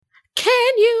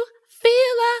Can you feel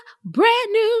a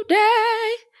brand new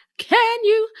day? Can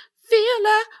you feel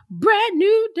a brand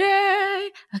new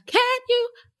day? Can you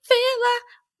feel a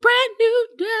brand new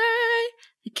day?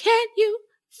 Can you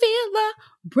feel a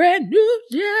brand new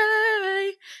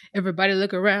day? Everybody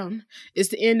look around. It's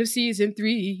the end of season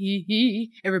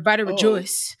 3. Everybody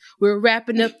rejoice. We're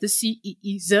wrapping up the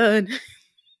season.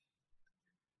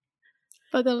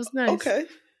 But that was nice. Okay.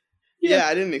 Yeah,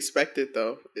 I didn't expect it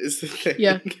though, is the thing.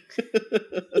 Yeah.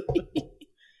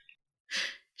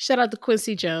 Shout out to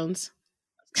Quincy Jones.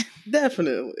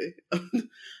 Definitely.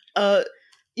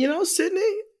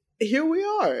 Sydney, here we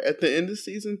are at the end of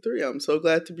season 3. I'm so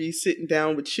glad to be sitting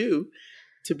down with you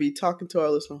to be talking to our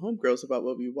listener homegirls about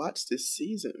what we watched this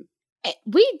season.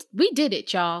 We did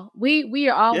it, y'all. We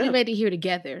made it here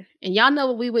together, and y'all know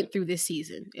what we went through this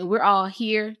season, and we're all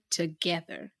here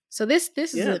together. So this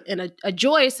is a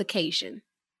joyous occasion.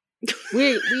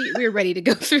 We're ready to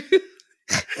go through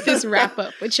this wrap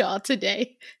up with y'all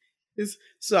today.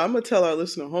 So I'm gonna tell our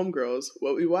listener homegirls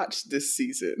what we watched this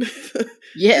season.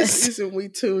 Yes, this season we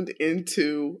tuned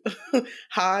into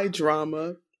high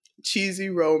drama, cheesy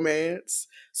romance,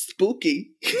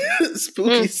 spooky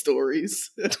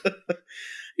stories,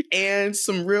 and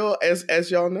some real,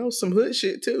 as y'all know, some hood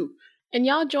shit too. And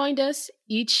y'all joined us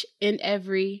each and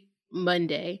every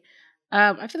Monday.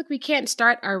 I feel like we can't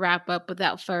start our wrap up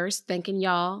without first thanking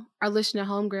y'all, our listener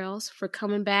homegirls, for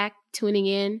coming back, tuning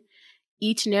in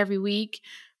each and every week,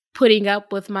 putting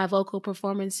up with my vocal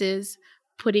performances,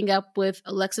 putting up with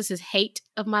Alexis's hate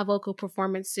of my vocal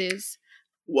performances.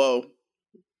 Whoa.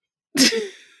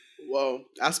 Whoa.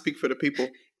 I speak for the people.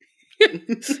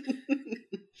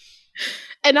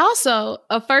 And also,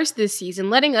 first this season,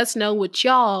 letting us know what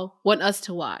y'all want us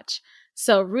to watch.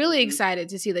 So really excited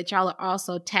to see that y'all are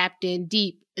also tapped in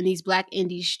deep in these Black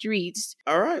indie streets.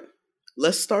 All right.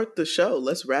 Let's start the show.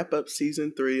 Let's wrap up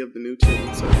season 3 of the New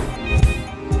Chitlin Circuit.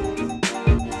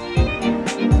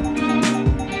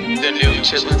 The New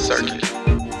Chitlin Circuit.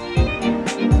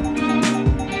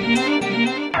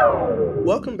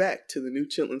 Welcome back to the New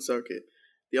Chitlin Circuit,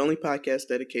 the only podcast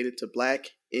dedicated to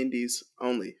Black indies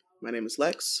only. My name is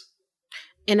Lex.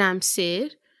 And I'm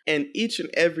Sid. And each and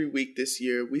every week this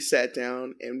year, we sat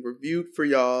down and reviewed for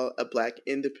y'all a Black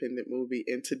independent movie.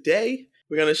 And today,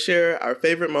 we're going to share our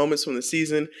favorite moments from the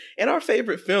season and our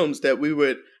favorite films that we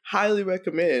would highly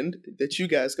recommend that you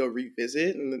guys go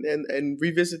revisit and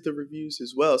revisit the reviews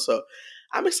as well. So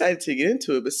I'm excited to get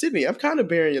into it. But Sydney, I'm kind of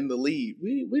bearing the lead.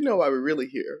 We know why we're really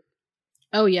here.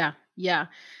 Oh, yeah. Yeah.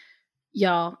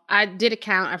 Y'all, I did a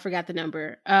count. I forgot the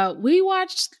number. We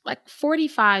watched like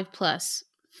 45 plus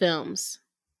films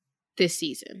this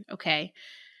season, okay?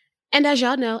 And as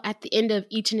y'all know, at the end of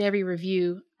each and every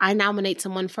review, I nominate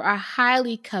someone for our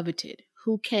highly coveted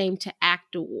Who Came to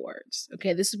Act Awards.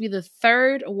 Okay, this will be the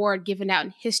 3rd award given out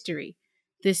in history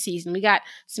this season. We got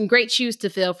some great shoes to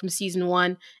fill from season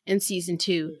 1 and season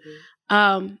 2.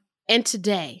 Mm-hmm. And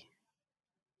today,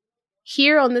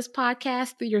 here on this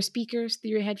podcast, through your speakers,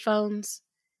 through your headphones,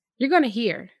 you're going to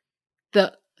hear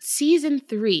the season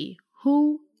 3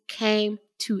 Who Came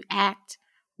to Act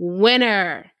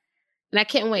winner. And I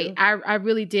can't wait. Yeah. I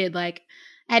really did. Like,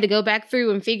 I had to go back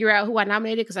through and figure out who I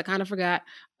nominated because I kind of forgot.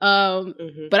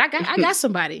 But I got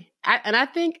somebody. I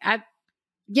got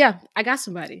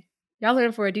somebody. Y'all are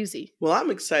in for a doozy. Well, I'm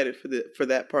excited for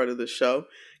that part of the show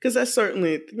because that's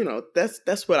certainly,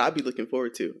 that's what I'll be looking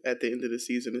forward to at the end of the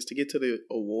season is to get to the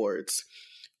awards.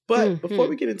 But before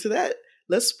we get into that,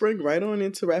 let's spring right on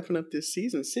into wrapping up this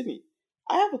season. Sydney,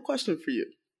 I have a question for you.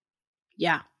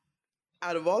 Yeah.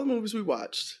 Out of all the movies we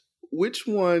watched, which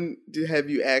one have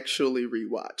you actually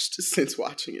rewatched since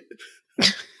watching it?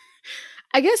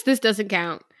 I guess this doesn't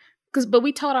count. But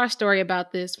we told our story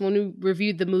about this when we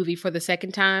reviewed the movie for the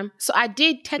second time. So I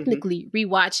did technically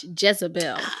rewatch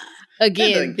Jezebel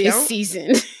again this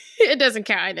season. It doesn't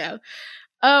count, I know.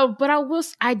 But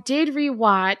I did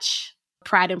rewatch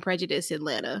Pride and Prejudice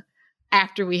Atlanta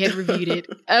after we had reviewed it.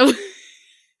 It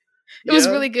was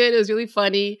really good. It was really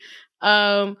funny.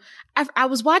 I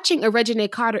was watching a Regina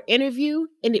Carter interview,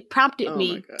 and it prompted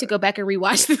me to go back and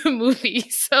rewatch the movie.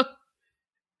 So,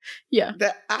 yeah,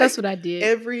 that's what I did.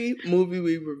 Every movie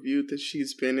we reviewed that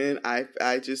she's been in,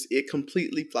 it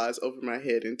completely flies over my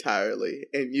head entirely.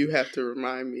 And you have to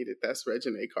remind me that that's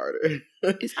Regina Carter.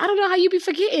 I don't know how you be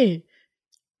forgetting.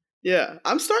 Yeah,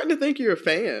 I'm starting to think you're a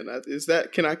fan.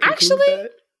 Can I conclude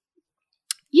that?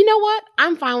 You know what?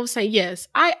 I'm fine with saying yes.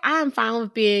 I'm fine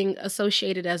with being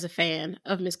associated as a fan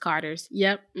of Miss Carter's.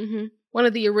 Yep. Mm-hmm. One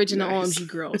of the original OMG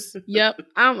girls. Yep.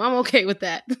 I'm okay with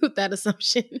that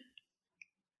assumption.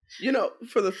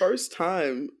 For the first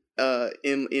time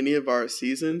in any of our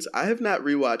seasons. I have not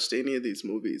rewatched any of these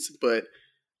movies, but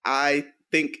I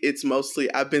think it's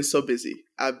mostly I've been so busy.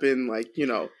 I've been like,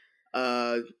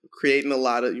 creating a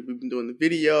lot of, we've been doing the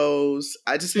videos.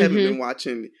 I just haven't been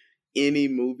watching any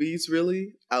movies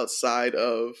really outside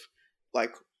of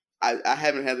like, I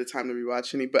haven't had the time to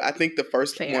rewatch any, but I think the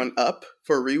first one up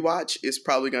for rewatch is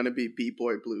probably going to be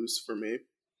B-Boy Blues for me.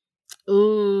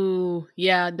 Ooh,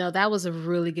 yeah, no, that was a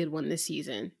really good one this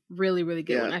season. Really, really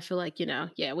good one. I feel like,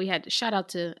 we had to shout out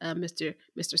to Mr.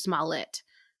 Smollett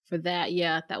for that.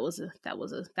 Yeah, that was a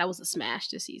smash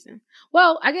this season.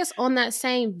 Well, I guess on that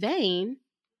same vein,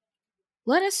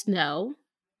 let us know,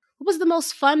 what was the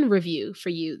most fun review for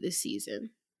you this season?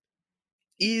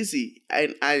 Easy.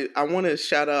 And I want to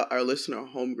shout out our listener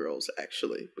homegirls,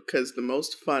 actually, because the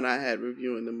most fun I had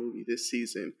reviewing the movie this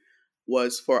season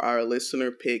was for our listener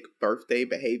pick Birthday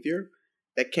Behavior.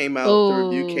 That came out, the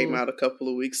review came out a couple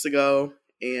of weeks ago.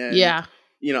 And,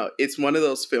 it's one of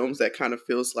those films that kind of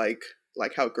feels like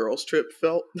how Girls Trip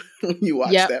felt when you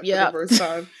watched that for the first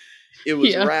time. It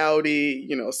was rowdy,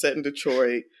 set in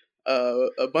Detroit,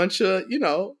 a bunch of,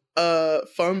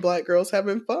 fun Black girls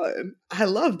having fun. I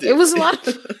loved it. It was a lot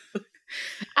of fun.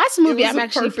 That's a movie I'm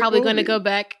actually probably going to go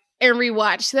back and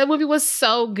rewatch. That movie was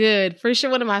so good. For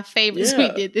sure, one of my favorites we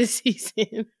did this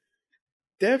season.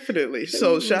 Definitely.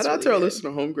 So shout out to our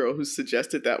listener homegirl who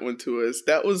suggested that one to us.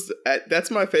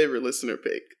 That's my favorite listener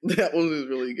pick. That one was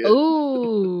really good.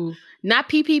 Ooh, not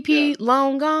PPP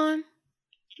Long Gone.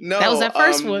 No, that was that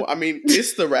first one. I mean,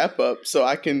 it's the wrap up, so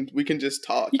we can just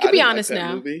talk. You can be honest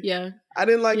now. Movie. Yeah, I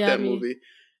didn't like that movie.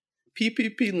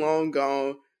 PPP Long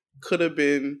Gone could have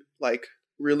been like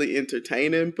really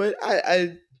entertaining, but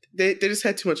they just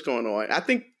had too much going on. I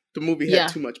think the movie had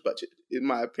too much budget, in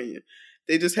my opinion.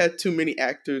 They just had too many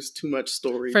actors, too much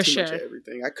story, much of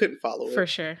everything. I couldn't follow it. For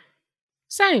sure.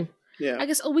 Same. Yeah. I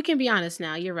guess we can be honest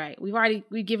now. You're right.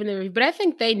 We've given the review, but I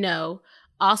think they know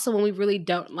also when we really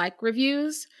don't like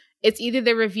reviews, it's either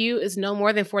the review is no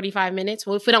more than 45 minutes.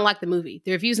 Well, if we don't like the movie,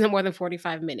 the review is no more than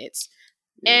 45 minutes.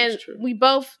 Yeah, and we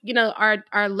both,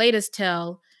 our latest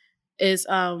tell is,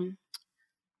 or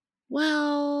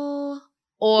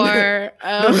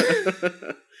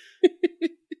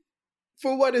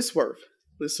for what it's worth,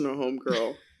 listener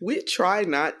homegirl, we try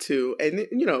not to, and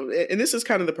and this is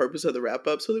kind of the purpose of the wrap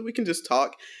up, so that we can just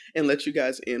talk and let you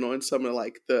guys in on some of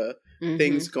like the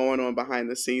things going on behind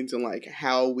the scenes and like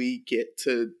how we get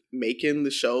to making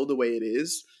the show the way it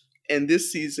is. And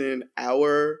this season,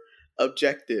 our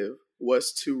objective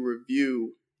was to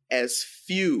review as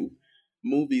few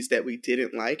movies that we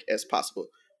didn't like as possible.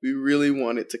 We really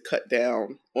wanted to cut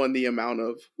down on the amount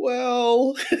of,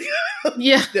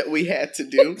 that we had to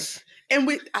do. And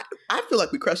I feel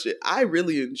like we crushed it. I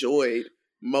really enjoyed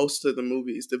most of the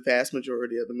movies, the vast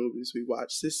majority of the movies we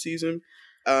watched this season.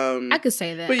 I could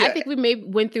say that. I think we maybe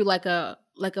went through like a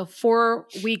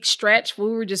 4-week stretch where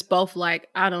we were just both like,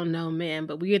 I don't know, man,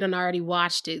 but we had already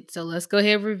watched it, so let's go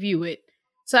ahead and review it.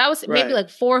 So I was maybe like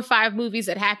 4 or 5 movies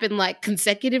that happened like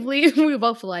consecutively. We were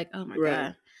both like, oh my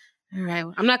God. All right.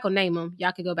 I'm not going to name them.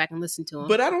 Y'all can go back and listen to them.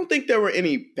 But I don't think there were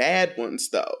any bad ones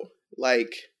though.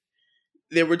 Like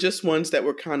there were just ones that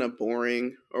were kind of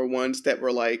boring or ones that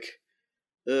were like,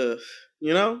 ugh,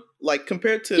 like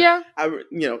compared to,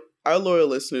 our loyal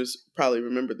listeners probably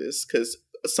remember this because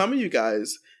some of you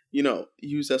guys,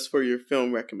 use us for your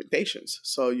film recommendations.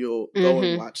 So you'll go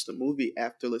and watch the movie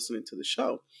after listening to the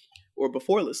show or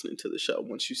before listening to the show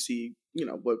once you see,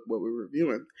 what we're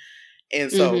reviewing.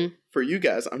 And so for you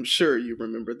guys, I'm sure you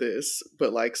remember this,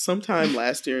 but like sometime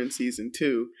last year in season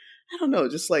 2, I don't know,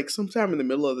 just like sometime in the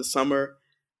middle of the summer,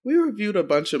 we reviewed a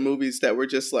bunch of movies that were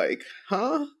just like,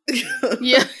 huh?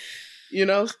 Yeah.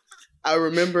 I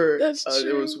remember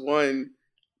there was one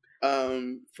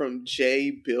from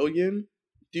Jay Billion.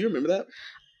 Do you remember that?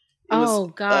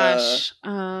 Gosh.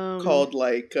 Called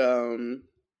like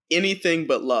Anything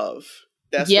But Love.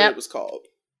 That's what it was called.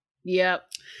 Yep.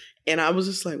 And I was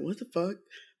just like, what the fuck?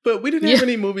 But we didn't have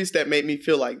any movies that made me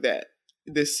feel like that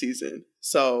this season.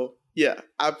 So, yeah,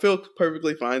 I feel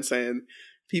perfectly fine saying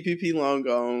PPP Long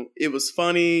Gone. It was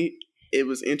funny. It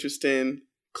was interesting.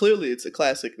 Clearly, it's a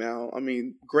classic now. I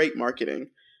mean, great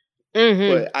marketing.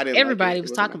 But I didn't Everybody like it.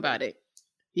 was talking about it.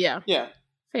 Yeah. Yeah.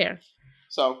 Fair.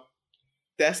 So,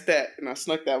 that's that. And I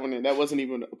snuck that one in. That wasn't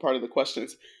even a part of the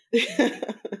questions.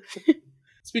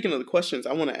 Speaking of the questions,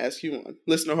 I want to ask you one.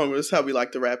 Listener homework, this is how we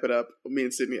like to wrap it up. Me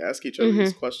and Sydney ask each other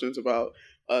these questions about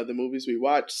the movies we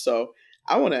watch. So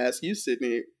I want to ask you,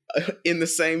 Sydney, in the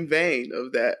same vein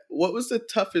of that, what was the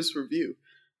toughest review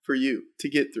for you to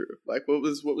get through? Like, what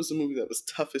was the movie that was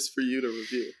toughest for you to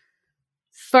review?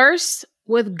 First,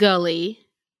 with Gully,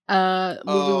 movie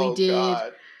we Oh did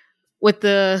God. with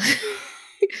the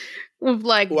with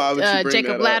like Why would you bring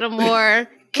Jacob that up? Lattimore,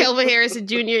 Kelvin Harrison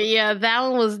Jr. Yeah, that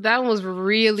one was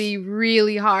really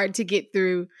really hard to get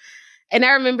through. And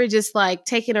I remember just like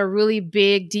taking a really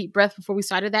big deep breath before we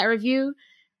started that review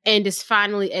and just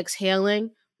finally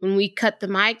exhaling when we cut the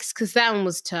mics because that one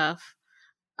was tough.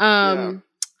 Yeah.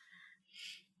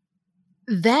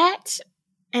 That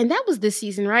and that was this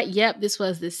season, right? Yep, this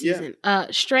was this Yeah. season.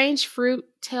 Strange Fruit,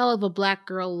 Tale of a Black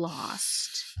Girl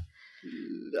Lost.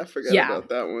 I forgot Yeah. about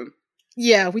that one.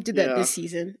 Yeah, we did that Yeah. this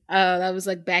season. That was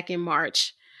like back in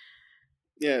March.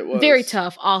 Yeah, it was. Very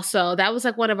tough also. That was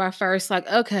like one of our first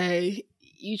like, okay,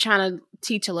 you trying to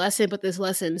teach a lesson, but this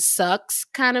lesson sucks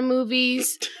kind of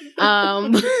movies.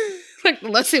 Like the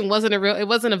lesson wasn't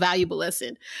a valuable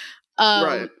lesson.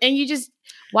 Right. And you just,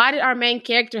 why did our main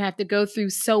character have to go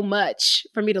through so much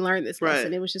for me to learn this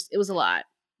lesson? Right. It was a lot.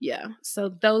 Yeah. So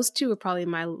those two are probably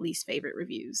my least favorite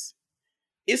reviews.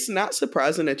 It's not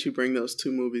surprising that you bring those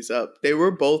two movies up. They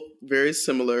were both very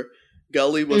similar.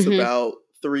 Gully was about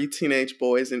 3 teenage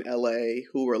boys in LA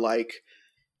who were like,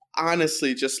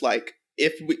 honestly, just like,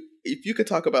 if you could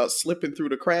talk about slipping through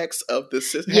the cracks of the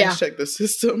hashtag the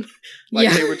system,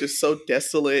 like they were just so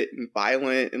desolate and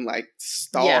violent and like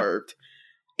starved.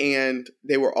 And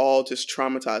they were all just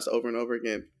traumatized over and over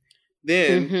again.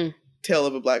 Then Tale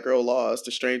of a Black Girl Lost,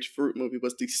 the Strange Fruit movie,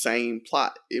 was the same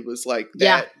plot. It was like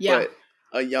that, but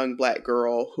a young Black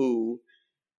girl who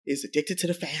is addicted to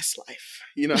the fast life.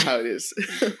 You know how it is.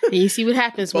 And you see what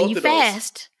happens when you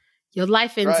fast. Your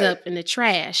life ends up in the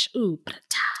trash. Ooh.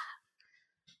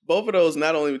 Both of those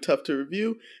not only were tough to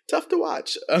review, tough to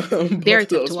watch. Very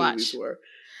tough to watch.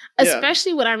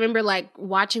 Especially when I remember like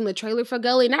watching the trailer for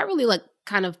Gully, not really like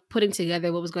kind of putting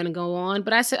together what was going to go on,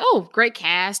 but I said, "Oh, great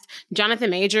cast: Jonathan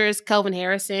Majors, Kelvin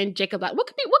Harrison, Jacob Black. What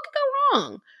could go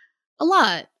wrong? A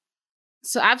lot."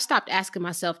 So I've stopped asking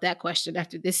myself that question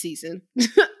after this season.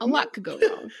 A lot could go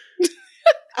wrong.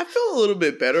 I feel a little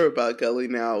bit better about Gully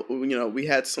now. You know, we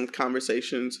had some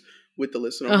conversations with the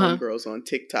listener homegirls on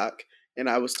TikTok, and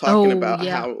I was talking about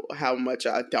how much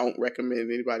I don't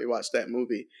recommend anybody watch that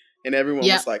movie. And everyone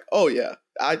was like, "Oh yeah."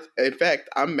 In fact,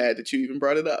 I'm mad that you even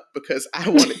brought it up because I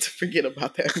wanted to forget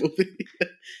about that movie.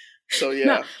 So yeah,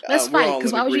 no, let's fight.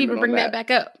 Because why would you even bring that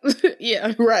back up?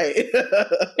 Yeah, right.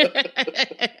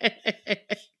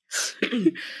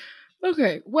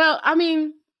 Okay. Well, I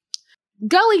mean,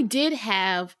 Gully did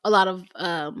have a lot of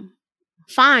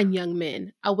fine young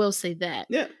men. I will say that.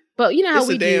 Yeah. But you know how it's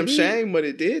a damn shame what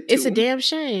it did to It's a damn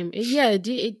shame. It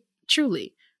did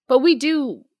truly. But we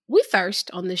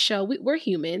thirst on this show. We're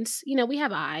humans. You know, we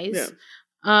have eyes.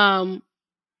 Yeah.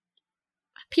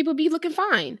 People be looking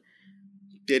fine.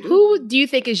 Who do you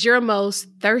think is your most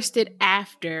thirsted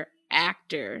after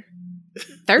actor?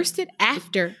 Thirsted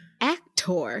after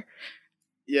actor?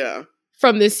 Yeah.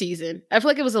 From this season. I feel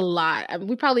like it was a lot. I mean,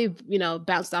 we probably,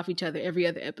 bounced off each other every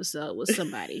other episode with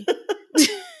somebody.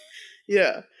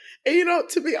 Yeah. And,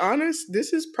 to be honest,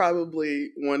 this is probably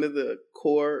one of the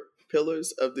core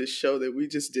pillars of this show that we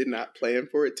just did not plan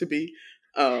for it to be.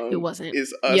 It wasn't.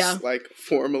 Is us like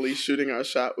formally shooting our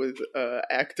shot with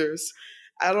actors.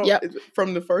 I don't,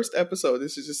 from the first episode,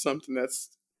 this is just something that's,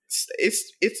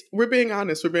 we're being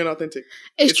honest, we're being authentic.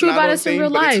 It's true about us in real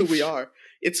life. It's who we are.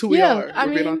 It's who we are.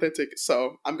 We're being authentic.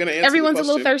 So I'm going to answer everyone's the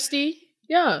question. A little thirsty.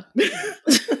 Yeah.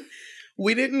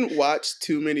 We didn't watch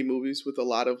too many movies with a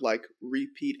lot of like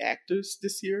repeat actors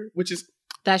this year, which is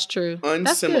that's true.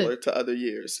 Unsimilar to other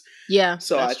years. Yeah.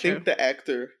 So I think the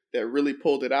actor that really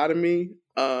pulled it out of me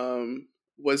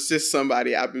was just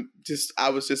somebody I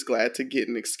was just glad to get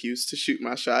an excuse to shoot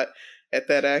my shot at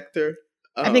that actor.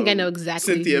 I think I know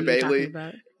exactly Cynthia who Bailey. You're talking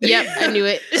about. Yep, I knew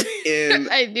it. And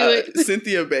I knew it.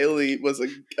 Cynthia Bailey was a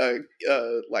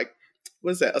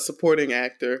supporting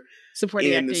actor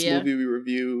in this movie we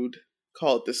reviewed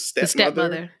called The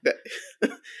Stepmother.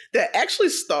 That actually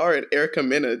starred Erica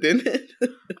Mena, didn't it?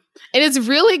 And it's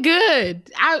really good.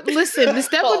 Listen, The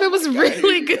Stepmother was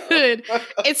really good.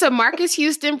 It's a Marcus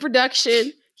Houston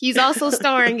production. He's also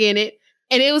starring in it.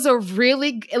 And it was a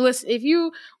really, listen, if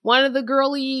you one of the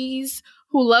girlies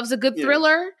who loves a good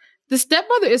thriller, The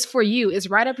Stepmother is for you. It's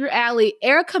right up your alley.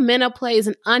 Erica Mena plays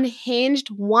an unhinged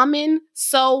woman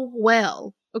so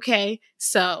well. Okay,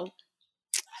 so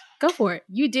go for it.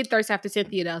 You did thirst after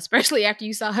Cynthia, though, especially after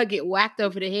you saw her get whacked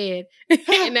over the head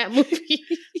in that movie.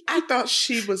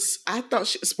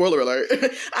 Spoiler alert,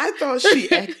 I thought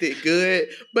she acted good,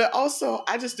 but also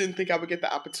I just didn't think I would get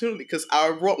the opportunity because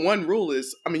our one rule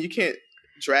is, you can't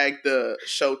drag the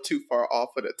show too far off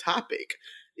of the topic.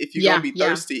 If you're going to be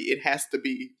thirsty, it has to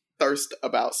be thirst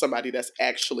about somebody that's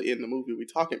actually in the movie we're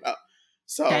talking about.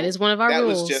 So that is one of our that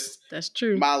rules. was just That's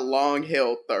true. my long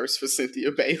held thirst for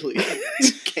Cynthia Bailey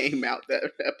came out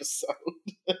that episode.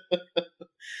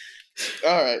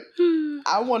 All right.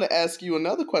 I want to ask you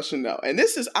another question though. And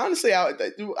this is honestly, I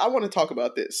want to talk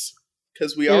about this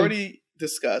because we already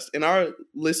discussed, and our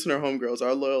listener homegirls,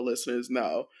 our loyal listeners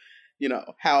know,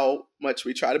 how much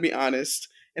we try to be honest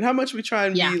and how much we try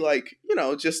and be like,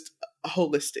 just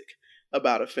holistic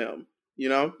about a film,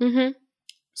 Mm-hmm.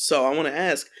 So I want to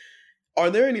ask, are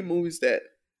there any movies that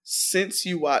since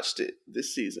you watched it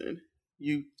this season,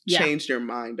 you changed your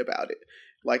mind about it?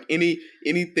 Like any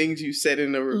things you said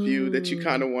in a review that you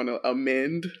kind of want to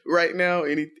amend right now?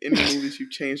 Any movies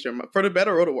you've changed your mind for the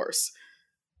better or the worse?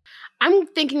 I'm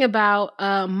thinking about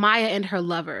Maya and her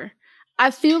lover.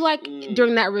 I feel like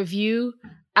during that review,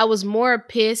 I was more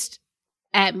pissed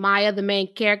at Maya, the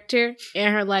main character,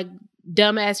 and her like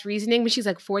dumbass reasoning when she's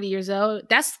like 40 years old.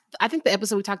 That's, I think, the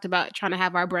episode we talked about trying to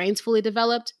have our brains fully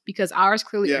developed because ours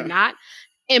clearly are not.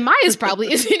 And Maya's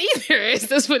probably isn't either.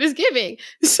 That's what it's giving.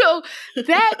 So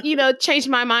that, changed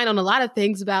my mind on a lot of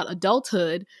things about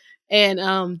adulthood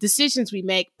and decisions we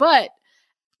make. But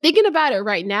thinking about it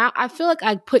right now, I feel like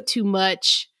I put too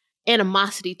much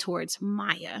animosity towards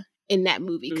Maya in that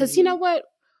movie. Because you know what?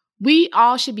 We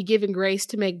all should be given grace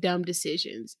to make dumb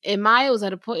decisions. And Maya was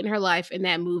at a point in her life in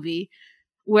that movie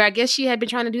where I guess she had been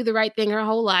trying to do the right thing her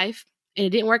whole life and it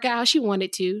didn't work out how she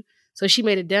wanted to. So she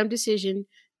made a dumb decision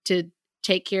to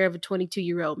take care of a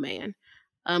 22-year-old man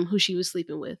who she was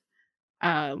sleeping with.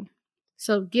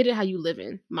 So get it how you live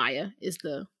in, Maya, is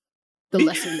the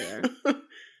lesson there.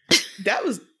 That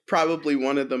was probably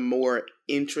one of the more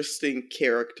interesting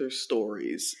character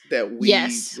stories that we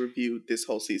reviewed this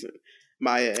whole season.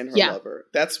 Maya and her lover.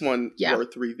 That's one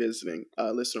worth revisiting.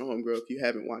 Listener homegirl, if you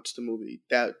haven't watched the movie,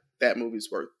 that movie's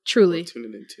worth tuning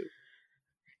into.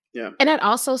 Yeah. And I'd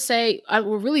also say,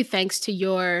 well, really thanks to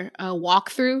your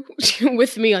walkthrough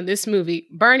with me on this movie,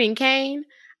 Burning Cane.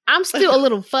 I'm still a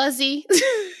little fuzzy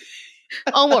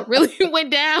on what really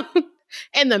went down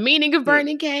and the meaning of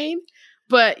Burning Cane.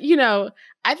 But,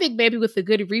 I think maybe with a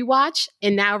good rewatch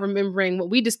and now remembering what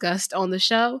we discussed on the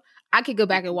show, I could go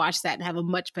back and watch that and have a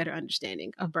much better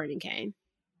understanding of Burning Cane.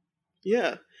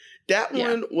 Yeah. That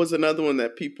one was another one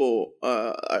that people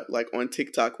like on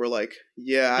TikTok were like,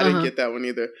 I didn't get that one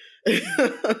either.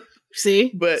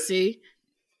 See?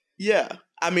 Yeah.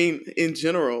 I mean, in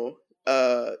general,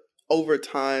 over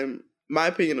time, my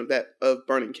opinion of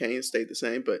Burning Cane stayed the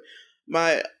same, but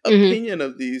my opinion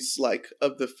of these, like,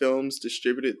 of the films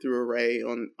distributed through Array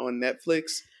on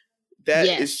Netflix, that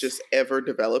is just ever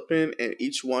developing, and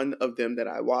each one of them that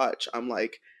I watch, I'm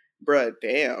like, bruh,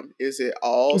 damn, is it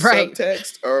all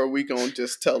subtext, or are we gonna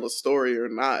just tell the story or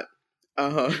not?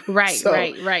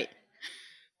 Right.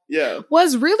 Yeah.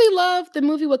 Was Really Love the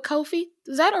movie with Kofi?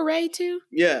 Is that Array too?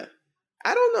 Yeah.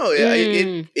 I don't know.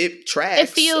 It tracks. It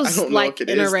feels like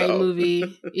an Array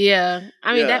movie. Yeah.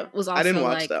 I mean, that was also I didn't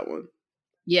watch that one.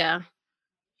 Yeah.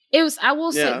 It was, I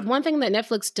will say, one thing that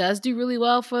Netflix does do really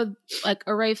well for like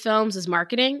Array films is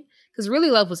marketing. Because Really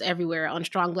Love was everywhere on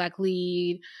Strong Black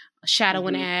Lead, Shadow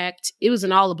and Act. It was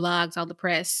in all the blogs, all the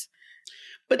press.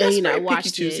 But that's very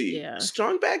picky choosy.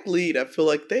 Strong Black Lead, I feel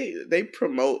like they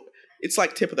promote, it's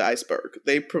like tip of the iceberg.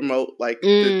 They promote like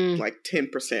like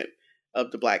 10%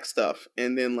 of the black stuff.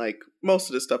 And then like most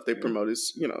of the stuff they promote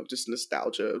is, just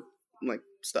nostalgia like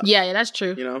stuff. Yeah, that's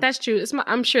true. That's true.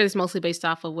 I'm sure it's mostly based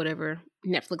off of whatever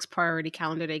Netflix priority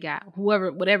calendar they got.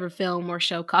 Whatever film or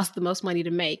show costs the most money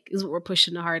to make is what we're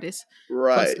pushing the hardest.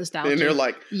 Right. And they're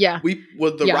like,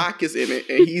 The Rock is in it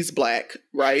and he's black,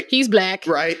 right? He's black.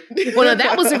 Right. Well, no,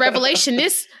 that was a revelation.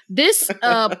 This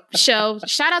show,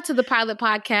 shout out to the Pilot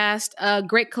Podcast,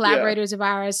 great collaborators of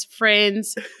ours,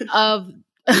 friends of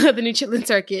the New Chitlin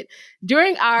Circuit.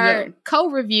 During our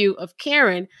co-review of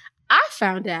Karen, I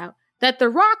found out that The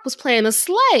Rock was playing a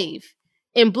slave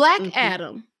in Black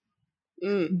Adam.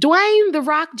 Dwayne The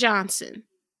Rock Johnson,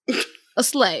 a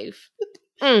slave.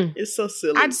 It's so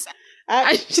silly.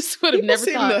 I just would have never thought.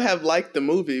 People seem to have liked the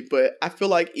movie, but I feel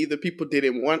like either people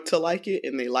didn't want to like it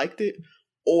and they liked it,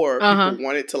 or people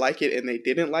wanted to like it and they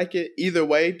didn't like it. Either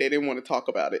way, they didn't want to talk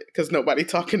about it because nobody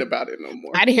talking about it no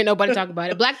more. I didn't hear nobody talk about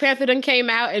it. Black Panther done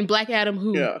came out and Black Adam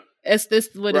who? Yeah. It's this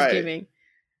what it's giving.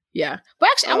 Yeah. But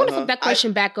actually, I want to put that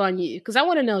question back on you because I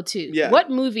want to know too. Yeah. What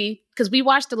movie, because we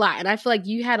watched a lot and I feel like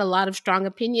you had a lot of strong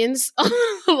opinions on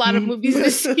a lot of movies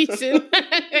this season.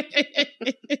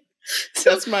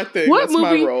 That's my thing. That's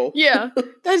my role. Yeah,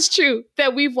 that's true.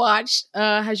 That we've watched.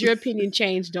 Has your opinion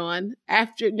changed on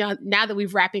after now that we're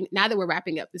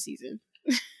wrapping up the season?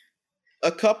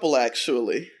 A couple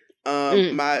actually.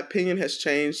 My opinion has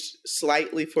changed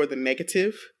slightly for the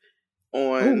negative.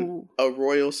 on Ooh. A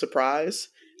Royal Surprise.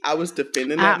 I was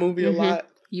defending that movie a lot.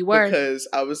 You were. Because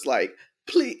I was like,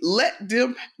 please let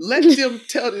them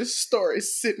tell this story,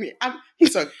 Sydney.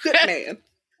 He's a good man.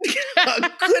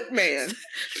 A good man.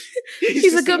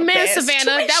 He's a good man, Savannah.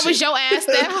 Situation. That was your ass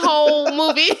that whole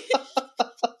movie.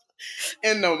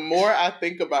 And the more I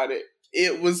think about it,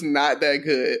 it was not that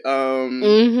good.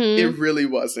 It really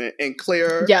wasn't. And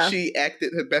Claire, she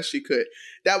acted the best she could.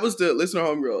 That was the listener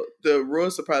home rule. The Royal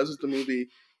Surprise was the movie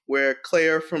where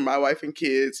Claire from My Wife and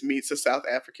Kids meets a South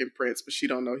African prince, but she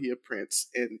don't know he a prince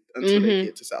until they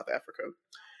get to South Africa.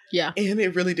 Yeah. And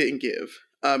it really didn't give.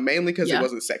 Mainly because it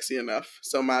wasn't sexy enough.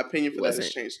 So my opinion for that has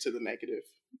changed to the negative.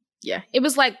 Yeah. It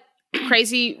was like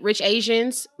Crazy Rich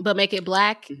Asians, but make it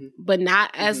black, but not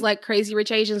as like Crazy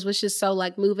Rich Asians, which is so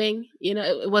like moving. You know,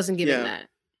 it wasn't giving that.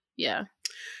 Yeah.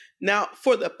 Now,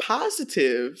 for the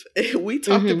positive, we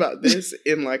talked about this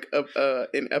in like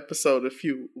an episode a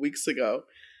few weeks ago.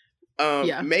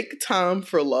 Make Time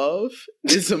for Love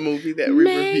is a movie that we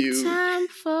reviewed. Make Time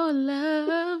for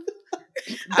Love.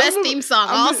 Best theme song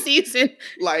all season.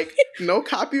 Like, no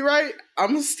copyright.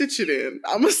 I'm going to stitch it in.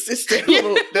 I'm going to stitch that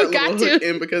little hook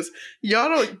in because y'all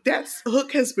don't, that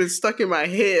hook has been stuck in my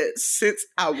head since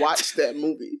I watched that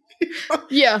movie.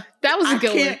 Yeah, that was a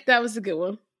good one. That was a good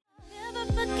one. Never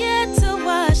forget to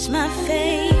wash my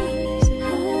face.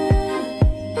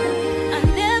 I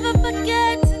never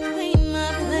forget to clean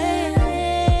my place.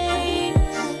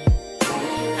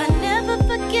 I never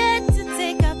forget to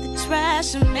take out the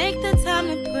trash and make the time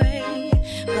to pray.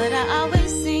 But I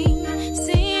always seem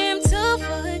to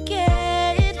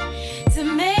forget to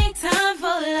make time for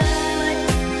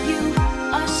love. You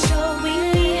are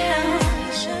showing me how.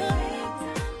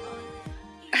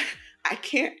 I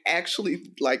can't actually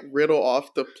like riddle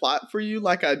off the plot for you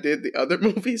like I did the other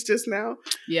movies just now.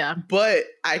 Yeah. But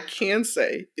I can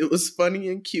say it was funny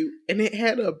and cute and it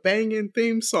had a banging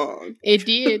theme song. It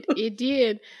did. It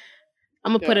did.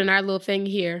 I'm going to put in our little thing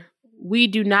here. We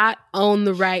do not own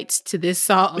the rights to this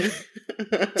song.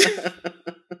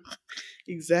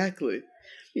 Exactly.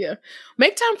 Yeah.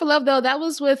 Make Time for Love, though, that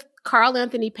was with Carl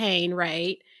Anthony Payne,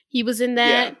 right? He was in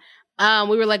that. Yeah.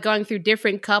 We were like going through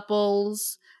different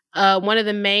couples. One of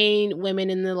the main women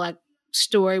in the like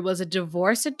story was a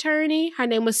divorce attorney. Her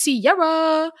name was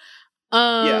Sierra.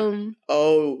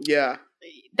 Oh, yeah.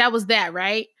 That was that,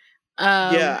 right?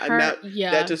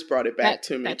 That just brought it back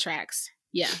to me. That tracks.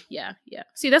 Yeah.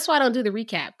 See, that's why I don't do the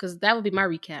recap, because that would be my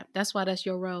recap. That's why that's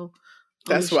your role.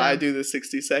 That's why I do the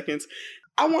 60 seconds.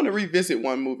 I want to revisit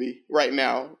one movie right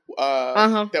now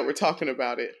that we're talking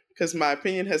about it, because my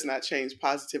opinion has not changed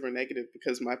positive or negative,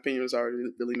 because my opinion was already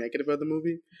really negative of the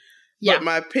movie. Yeah. But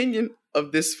my opinion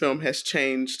of this film has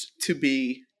changed to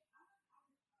be,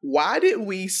 why did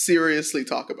we seriously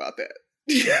talk about that?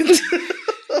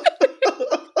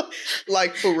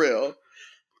 Like, for real.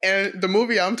 And the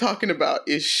movie I'm talking about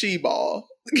is She-Ball,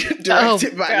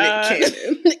 directed by Nick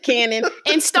Cannon. Nick Cannon.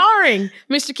 And starring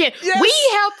Mr. Cannon. Yes. We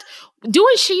helped,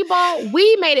 doing She-Ball,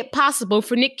 we made it possible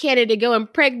for Nick Cannon to go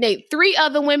impregnate 3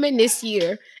 other women this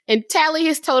year and tally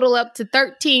his total up to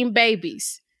 13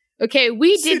 babies. Okay,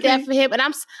 we did that for him, and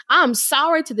I'm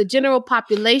sorry to the general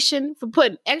population for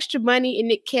putting extra money in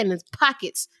Nick Cannon's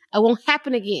pockets. It won't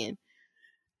happen again.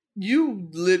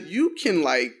 You can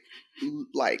like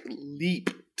leap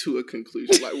to a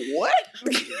conclusion. Like, what?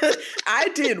 I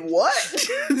did what?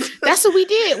 That's what we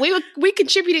did. We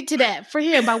contributed to that for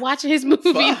him by watching his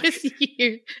movie this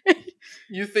year.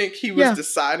 You think he was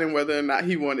deciding whether or not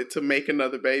he wanted to make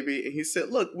another baby, and he said,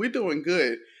 "Look, we're doing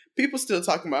good. People still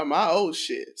talking about my old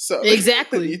shit." So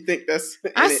exactly. You think that's?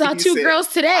 I saw 2 girls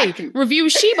today review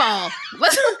She-Ball.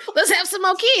 Let's have some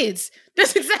more kids.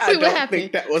 That's exactly what happened. I don't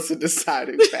think that was a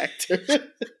deciding factor.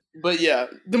 But yeah,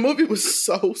 the movie was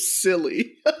so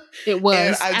silly. It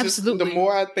was, and absolutely. The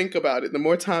more I think about it, the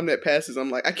more time that passes, I'm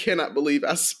like, I cannot believe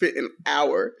I spent an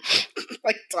hour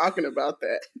like talking about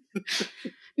that.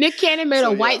 Nick Cannon made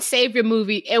a white savior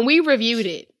movie, and we reviewed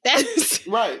it. That's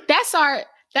right. That's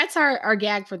our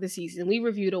gag for the season. We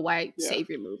reviewed a white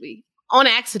savior movie on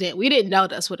accident. We didn't know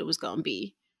that's what it was going to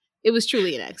be. It was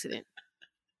truly an accident.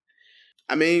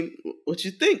 I mean, what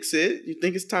you think, Sid? You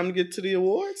think it's time to get to the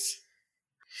awards?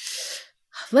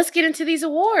 Let's get into these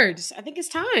awards. I think it's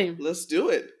time. Let's do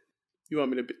it. You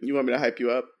want me to hype you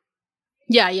up?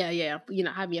 Yeah. You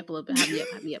know, hype me up a little bit.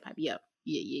 Hype me up.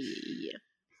 Yeah.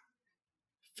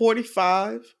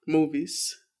 45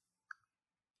 movies.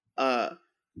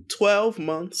 12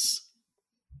 months.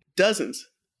 Dozens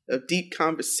of deep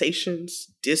conversations,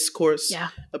 discourse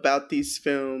about these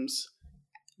films.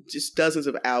 Just dozens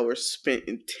of hours spent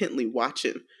intently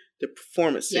watching the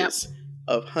performances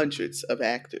of hundreds of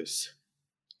actors.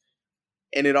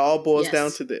 And it all boils Yes.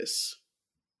 down to this.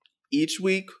 Each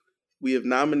week, we have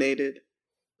nominated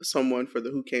someone for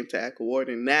the Who Came to Act Award,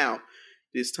 and now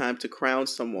it is time to crown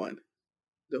someone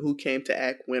the Who Came to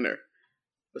Act winner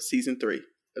of Season 3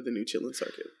 of the New Chillin'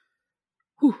 Circuit.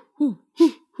 Whew, whew,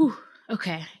 whew, whew.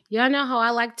 Okay. Y'all know how I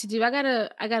like to do. I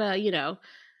gotta,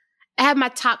 I have my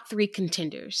top 3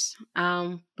 contenders,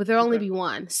 but there'll only Okay. be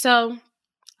one. So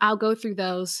I'll go through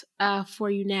those for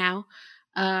you now.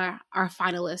 Our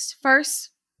finalists. First,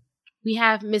 we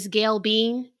have Miss Gail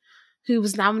Bean, who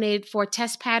was nominated for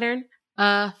Test Pattern,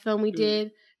 film we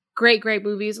did. Great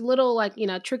movie. It's a little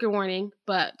trigger warning,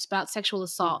 but it's about sexual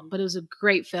assault. But it was a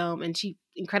great film, and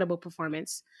incredible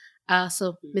performance.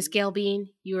 So Miss Gail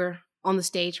Bean, you're on the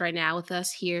stage right now with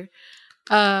us here.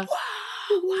 Wow.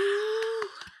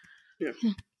 Yeah.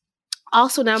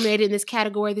 Also nominated in this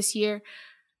category this year,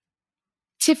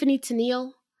 Tiffany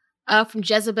Tennille from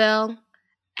Jezebel.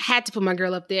 Had to put my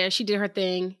girl up there. She did her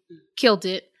thing, killed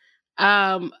it.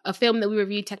 A film that we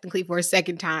reviewed technically for a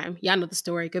second time. Y'all know the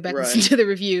story. Go back and listen to the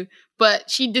review. But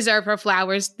she deserved her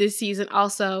flowers this season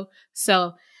also.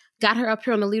 So got her up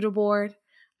here on the leaderboard.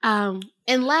 And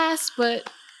last but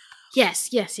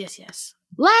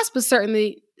last but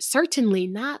certainly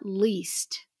not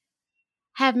least,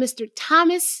 have Mr.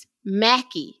 Thomas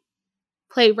Mackey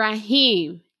play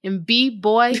Raheem in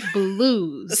B-Boy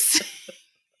Blues.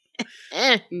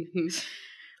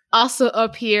 Also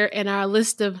up here in our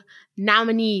list of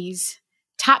nominees,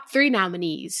 top 3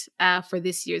 nominees for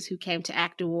this year's Who Came to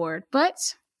Act Award.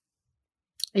 But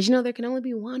as you know, there can only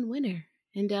be one winner.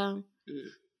 And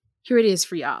here it is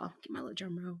for y'all. Get my little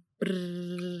drum roll.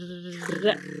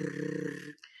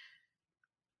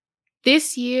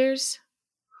 This year's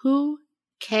Who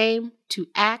Came to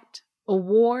Act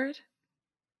Award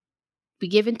be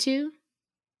given to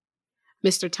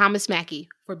Mr. Thomas Mackey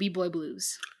for B-Boy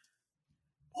Blues.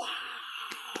 Wow.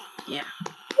 Yeah.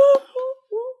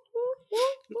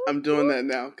 I'm doing that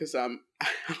now because I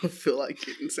don't feel like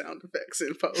getting sound effects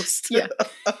in post. Yeah.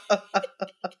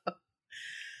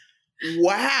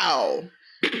 Wow.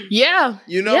 Yeah.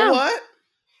 You know what?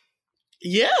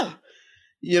 Yeah.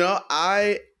 You know,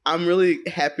 I'm really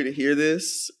happy to hear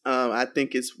this. I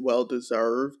think it's well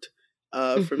deserved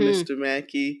for Mr.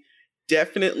 Mackey.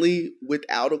 Definitely,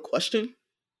 without a question,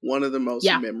 one of the most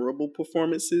memorable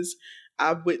performances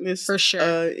I've witnessed for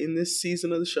sure in this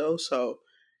season of the show. So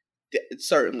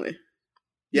certainly.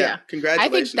 Yeah.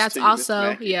 Congratulations. I think that's to you,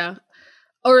 also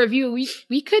a review.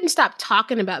 We couldn't stop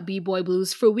talking about B-Boy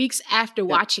Blues for weeks after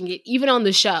watching it, even on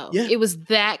the show. Yeah. It was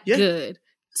that good.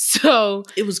 So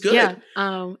it was good. Yeah.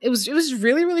 It was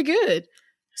really, really good.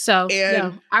 So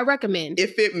I recommend.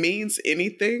 If it means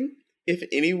anything, if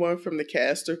anyone from the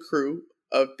cast or crew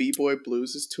of B-Boy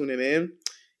Blues is tuning in,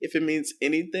 if it means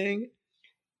anything,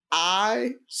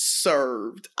 I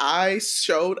showed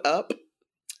up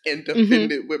and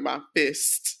defended with my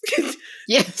fist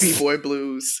B-Boy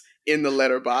Blues in the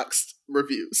Letterboxd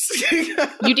reviews.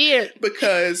 You did.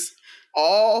 Because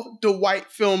all the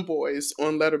white film boys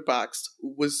on Letterboxd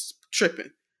was tripping.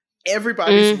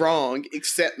 Everybody's wrong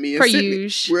except me and Sydney.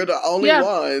 We're the only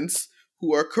ones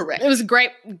who are correct. It was a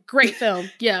great film.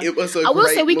 Yeah. It was I will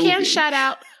say we can shout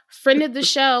out friend of the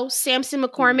show, Samson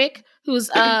McCormick,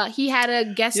 who's he had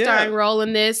a guest starring role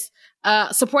in this,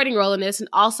 supporting role in this, and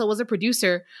also was a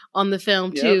producer on the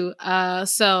film too.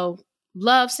 So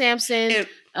love Samson.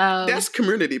 And that's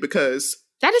Community because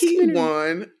he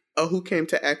won a Who Came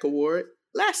to Act Award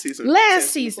last season.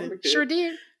 Sure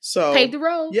did. So paved the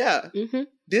road. Yeah.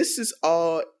 This is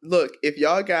all, look, if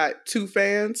y'all got 2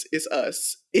 fans, it's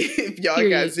us. If y'all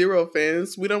got 0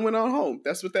 fans, we done went on home.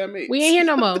 That's what that means. We ain't here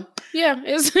no more. Yeah.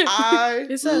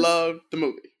 It's love the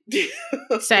movie.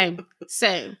 Same.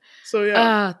 So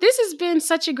yeah. This has been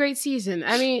such a great season.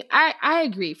 I mean, I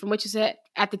agree from what you said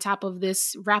at the top of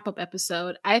this wrap-up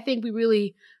episode. I think we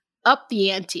really upped the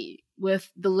ante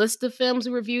with the list of films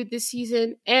we reviewed this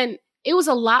season, and it was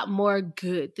a lot more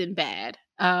good than bad.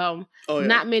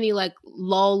 Not many like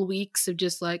lull weeks of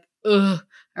just like, all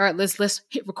right, let's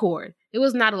hit record. It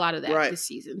was not a lot of that this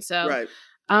season. So,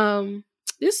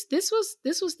 this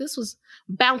was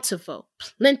bountiful,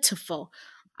 plentiful.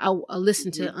 I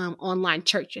listened to online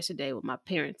church yesterday with my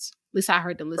parents. At least I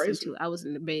heard them listen to it. I was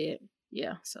in the bed.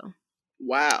 Yeah. So.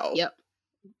 Wow. Yep.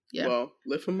 Yeah. Well,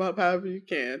 lift them up however you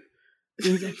can.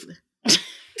 Exactly.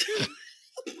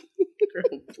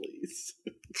 Girl, please.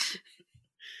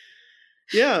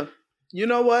 Yeah. You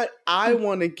know what? I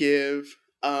want to give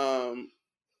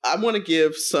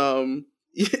some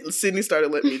Sydney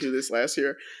started letting me do this last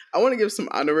year. I want to give some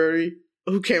honorary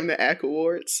Who Came to Act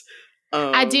Awards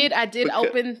I did because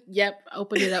open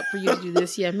it up for you to do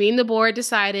this. Yeah, me and the board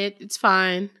decided it's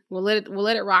fine. We'll let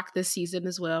it rock this season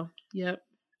as well. Yep.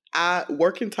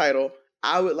 working title,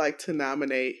 I would like to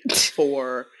nominate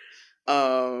for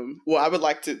I would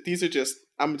like to, these are just,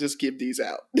 I'm gonna just give these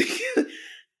out.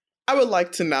 I would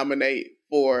like to nominate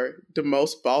for the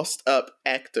most bossed up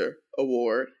actor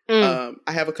award. I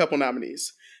have a couple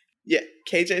nominees. Yeah,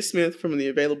 KJ Smith from The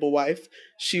Available Wife.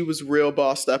 She was real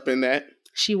bossed up in that.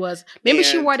 She was. Remember,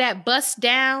 she And- wore that bust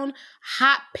down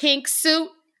hot pink suit.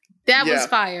 That was Yeah.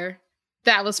 fire.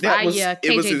 That was That fire. was- Yeah,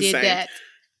 it was KJ did insane. that.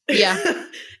 Yeah.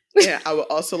 Yeah, I would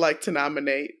also like to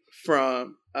nominate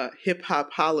from Hip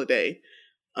Hop Holiday.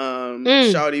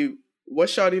 Shawty, what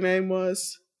Shawty name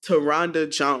was?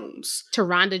 Taronda Jones.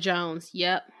 Taronda Jones.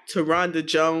 Yep. Taronda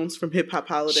Jones from Hip Hop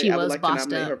Holiday. She I would was like to bossed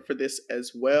nominate up. her for this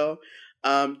as well.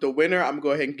 The winner, I'm gonna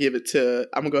go ahead and give it to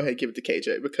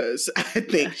KJ because I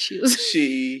think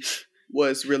she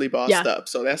was really bossed up.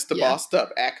 So that's the bossed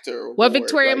up actor. What award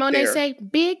Victoria right Monet there. say?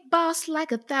 Big boss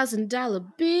like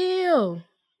 $1,000 bill.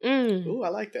 Ooh, I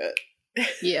like that.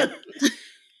 Yeah.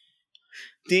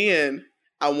 Then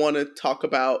I want to talk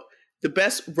about the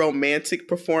best romantic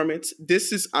performance.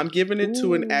 I'm giving it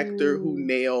to an actor who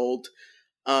nailed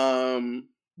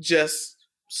just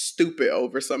stupid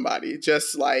over somebody.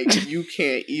 Just like you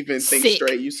can't even think Sick.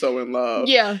 straight. You so in love.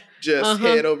 Yeah. Just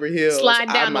head over heels. Slide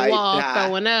I down the might wall, die.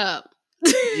 throwing up.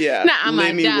 Yeah. Nah, I might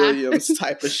Lenny die. Williams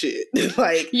type of shit.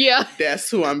 Like Yeah. that's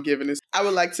who I'm giving this. I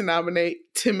would like to nominate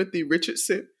Timothy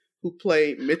Richardson, who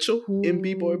played Mitchell in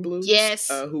B-Boy Blues. Yes.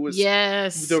 Who was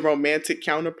Yes. the romantic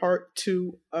counterpart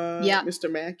to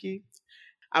Mr. Mackey.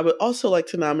 I would also like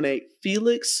to nominate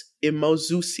Felix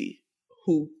Imozusi,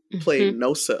 who played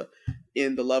Nosa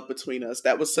in The Love Between Us.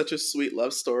 That was such a sweet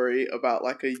love story about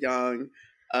like a young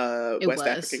West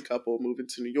African couple moving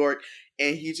to New York,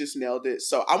 and he just nailed it.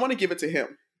 So I want to give it to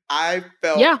him. I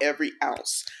felt every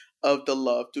ounce of the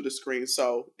love through the screen.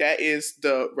 So that is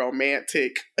the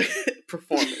romantic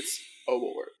performance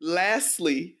award.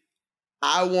 Lastly,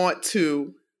 I want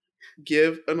to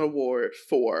give an award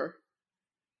for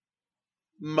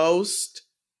most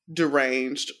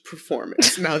deranged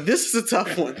performance. Now, this is a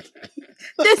tough one.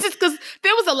 This is because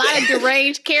there was a lot of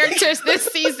deranged characters this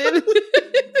season.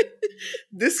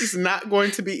 This is not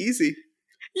going to be easy.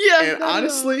 Yeah. And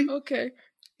honestly, okay.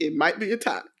 it might be a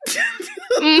tie.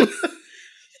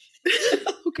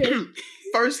 Okay.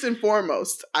 First and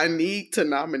foremost, I need to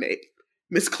nominate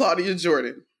Miss Claudia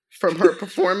Jordan from her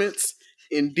performance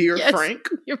in Dear Frank.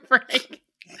 You're Frank.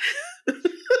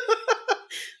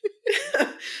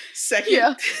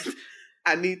 Second,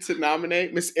 I need to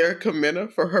nominate Miss Erica Mena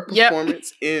for her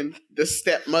performance in The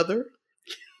Stepmother.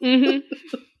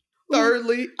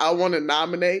 Thirdly, I want to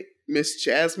nominate Miss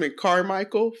Jasmine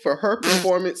Carmichael for her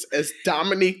performance as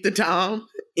Dominique the Dom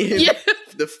in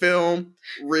the film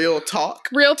Real Talk.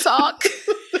 Real Talk.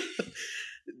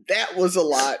 That was a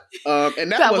lot.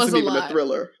 And that wasn't even a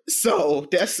thriller. So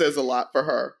that says a lot for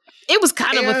her. It was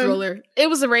kind of a thriller. It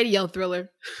was a radio thriller.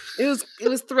 It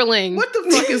was thrilling. What the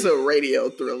fuck is a radio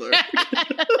thriller?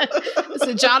 It's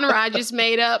a genre I just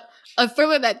made up. A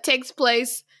thriller that takes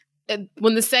place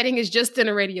when the setting is just in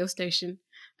a radio station.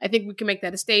 I think we can make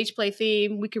that a stage play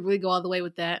theme. We could really go all the way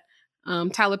with that.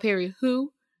 Tyler Perry,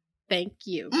 who? Thank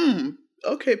you.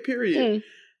 Okay, period.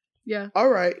 Yeah. All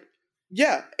right.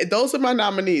 Yeah, those are my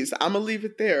nominees. I'm going to leave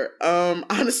it there.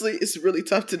 Honestly, it's really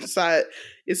tough to decide.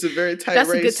 It's a very tight race.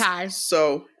 That's a good tie.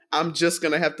 So I'm just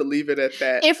going to have to leave it at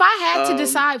that. If I had to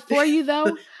decide for you,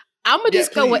 though, I'm going to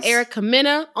just go with Erica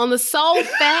Mena on the sole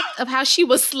fact of how she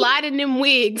was sliding them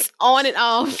wigs on and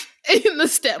off in The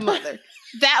Stepmother.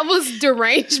 That was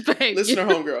deranged, baby. Listener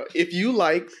homegirl, if you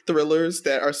like thrillers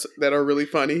that are really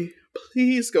funny,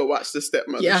 please go watch The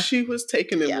Stepmother. Yeah. She was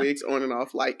taking them wigs on and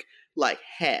off like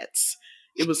hats.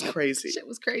 It was crazy. Shit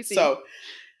was crazy. So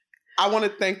I want to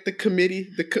thank the committee,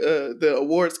 the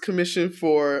awards commission,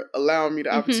 for allowing me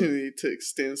the opportunity to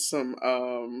extend some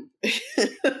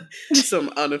some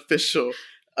unofficial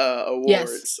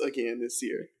awards again this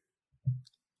year.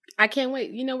 I can't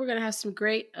wait. You know, we're gonna have some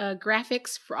great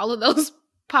graphics for all of those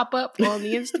pop up on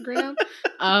the Instagram.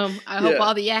 I hope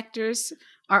all the actors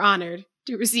are honored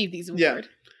to receive these awards. Yeah.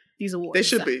 These awards. They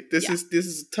should be. This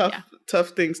is tough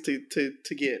things to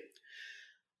get.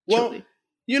 Well, Truly.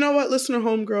 You know what, listener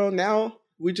homegirl, now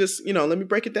we just, let me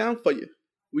break it down for you.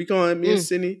 Me and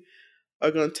Cindy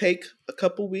are going to take a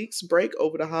couple weeks break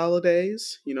over the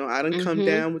holidays. I done come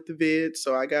down with the vid,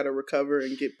 so I got to recover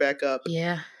and get back up.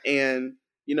 Yeah. And,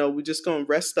 we're just going to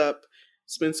rest up,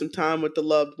 spend some time with the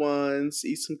loved ones,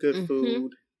 eat some good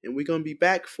food, and we're going to be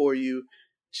back for you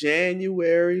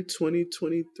January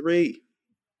 2023.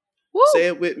 Woo! Say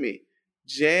it with me.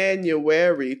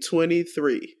 January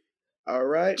 23. All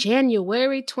right?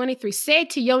 January 23. Say it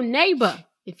to your neighbor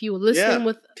if you were listening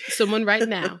with someone right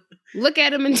now. Look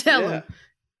at him and tell him.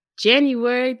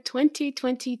 January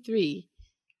 2023.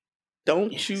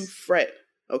 Don't you fret,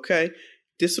 okay?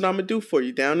 This is what I'm going to do for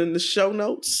you. Down in the show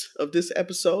notes of this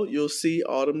episode, you'll see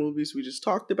all the movies we just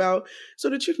talked about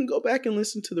so that you can go back and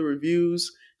listen to the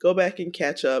reviews, go back and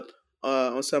catch up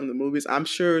on some of the movies. I'm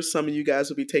sure some of you guys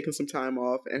will be taking some time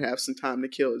off and have some time to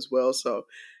kill as well. So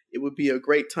it would be a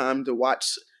great time to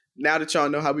watch. Now that y'all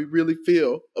know how we really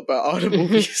feel about all the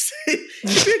movies, it'd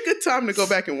be a good time to go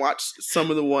back and watch some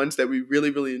of the ones that we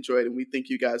really, really enjoyed and we think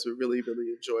you guys would really,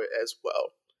 really enjoy as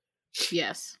well.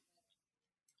 Yes.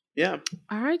 Yeah.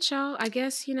 All right, y'all. I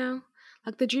guess,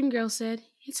 like the Dream Girl said,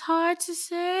 it's hard to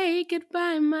say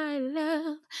goodbye, my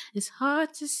love. It's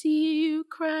hard to see you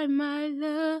cry, my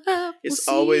love. It's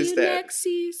we'll always see you that. Next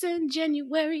season,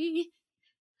 January.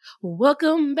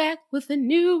 Welcome back with a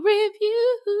new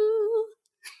review.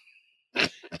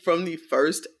 From the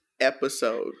first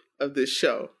episode of this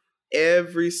show,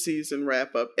 every season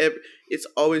wrap up, it's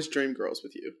always Dream Girls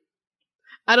with you.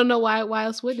 I don't know why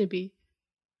else wouldn't it be?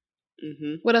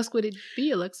 Mm-hmm. What else would it be,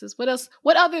 Alexis? What else?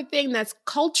 What other thing that's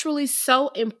culturally so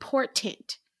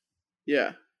important?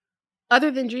 Yeah. Other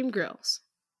than Dreamgirls,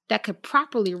 that could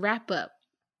properly wrap up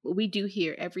what we do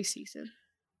here every season.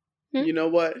 You know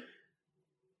what?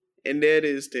 And there it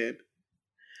is then.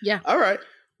 Yeah. All right.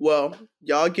 Well,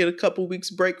 y'all get a couple weeks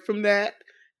break from that.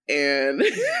 And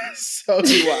so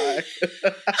do I.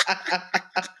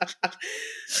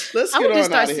 Let's get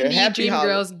on out of here. Happy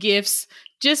Dreamgirls gifts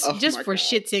just for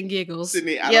shits and giggles.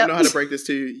 Sydney, I don't know how to break this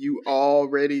to you. You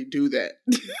already do that.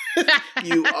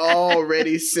 You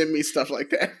already send me stuff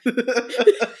like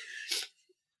that.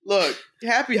 Look,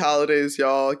 happy holidays,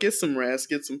 y'all. Get some rest,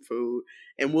 get some food,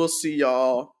 and we'll see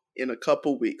y'all in a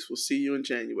couple weeks. We'll see you in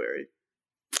January.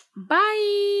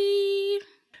 Bye.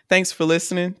 Thanks for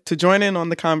listening. To join in on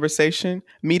the conversation,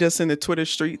 meet us in the Twitter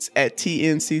streets at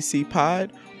TNCC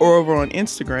Pod or over on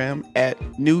Instagram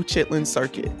at New Chitlin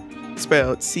Circuit,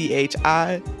 spelled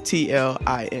CHITLIN.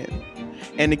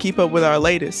 And to keep up with our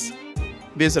latest,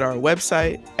 visit our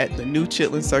website at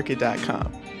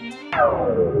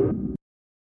thenewchitlincircuit.com.